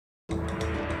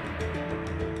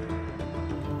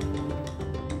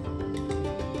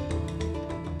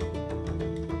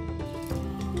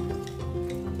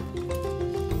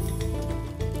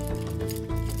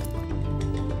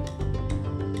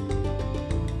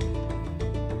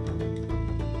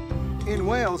In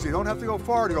Wales, you don't have to go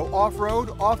far to go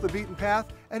off-road, off the beaten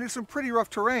path, and do some pretty rough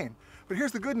terrain. But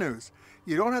here's the good news.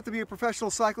 You don't have to be a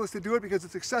professional cyclist to do it because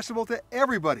it's accessible to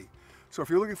everybody. So if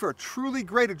you're looking for a truly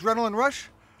great adrenaline rush,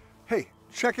 hey,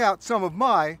 check out some of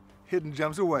my hidden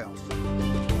gems of Wales.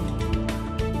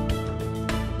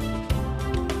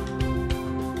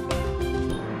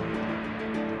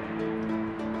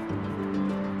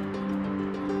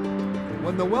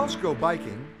 When the Welsh go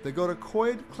biking, they go to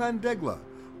Coed Llandegla,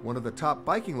 one of the top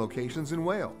biking locations in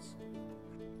Wales.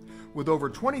 With over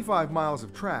 25 miles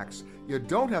of tracks, you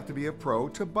don't have to be a pro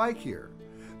to bike here.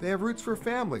 They have routes for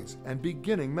families and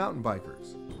beginning mountain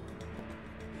bikers.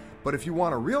 But if you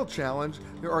want a real challenge,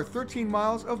 there are 13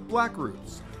 miles of black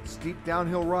routes, steep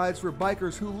downhill rides for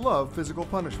bikers who love physical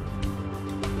punishment.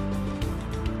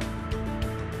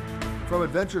 From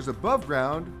adventures above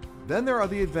ground, then there are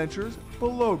the adventures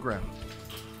below ground.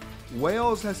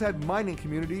 Wales has had mining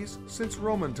communities since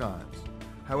Roman times.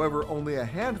 However, only a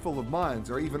handful of mines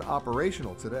are even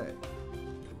operational today.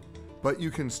 But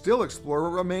you can still explore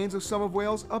what remains of some of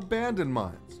Wales' abandoned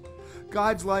mines.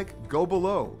 Guides like Go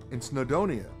Below in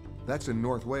Snowdonia, that's in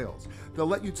North Wales. They'll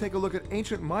let you take a look at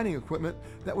ancient mining equipment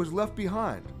that was left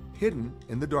behind, hidden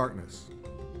in the darkness.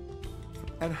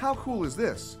 And how cool is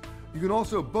this? You can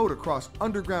also boat across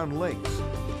underground lakes.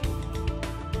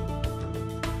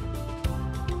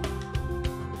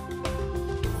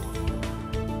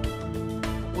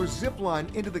 Or zip line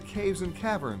into the caves and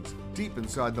caverns deep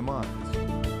inside the mines.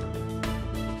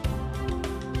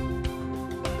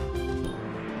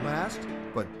 Last,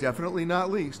 but definitely not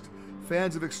least,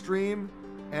 fans of extreme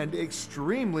and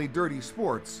extremely dirty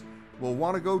sports will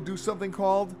want to go do something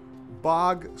called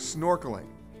bog snorkeling.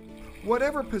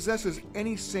 Whatever possesses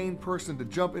any sane person to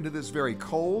jump into this very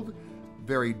cold,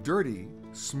 very dirty,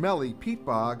 smelly peat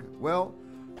bog, well,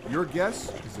 your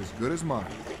guess is as good as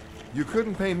mine. You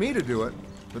couldn't pay me to do it,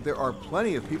 but there are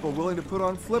plenty of people willing to put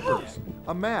on flippers,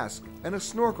 a mask, and a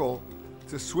snorkel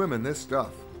to swim in this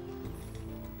stuff.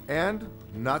 And,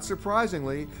 not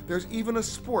surprisingly, there's even a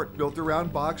sport built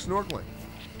around bog snorkeling.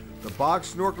 The bog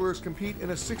snorkelers compete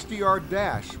in a 60-yard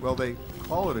dash, well, they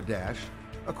call it a dash,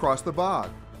 across the bog.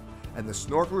 And the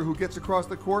snorkeler who gets across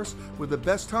the course with the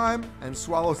best time and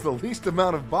swallows the least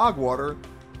amount of bog water,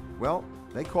 well,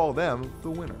 they call them the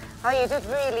winner. Oh, you did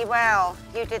really well.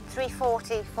 You did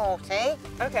 3:40.40.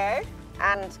 Okay.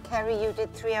 And Kerry, you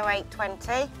did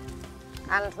 3:08.20.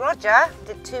 And Roger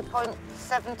did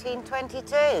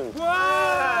 2:17.22. Whoa!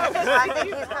 I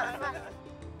think he's got fun.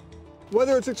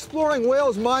 Whether it's exploring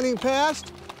Wales' mining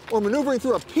past or maneuvering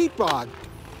through a peat bog,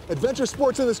 adventure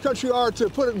sports in this country are, to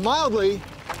put it mildly,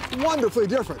 wonderfully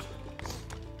different.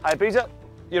 Hi, Peter.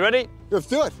 You ready? Let's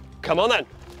do it. Come on then.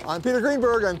 I'm Peter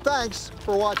Greenberg, and thanks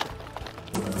for watching.